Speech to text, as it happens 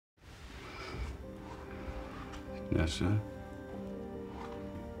Nessa?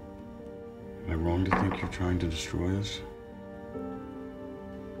 Am I wrong to think you're trying to destroy us?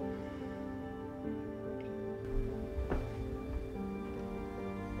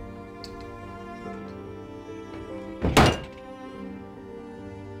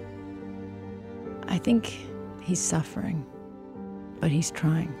 I think he's suffering, but he's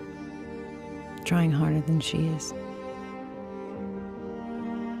trying harder than she is.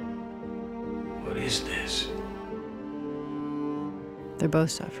 What is this? They're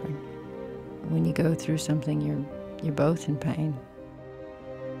both suffering. When you go through something, you're both in pain.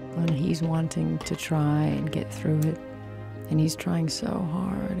 And he's wanting to try and get through it, and he's trying so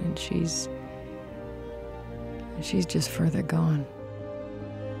hard, and she's just further gone.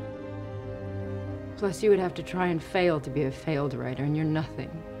 Plus, you would have to try and fail to be a failed writer, and you're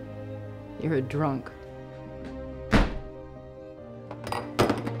nothing. You're a drunk.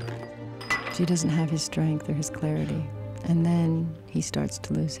 She doesn't have his strength or his clarity, and then he starts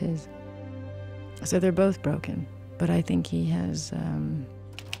to lose his. So they're both broken, but I think he has,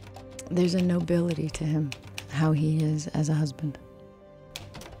 there's a nobility to him, how he is as a husband.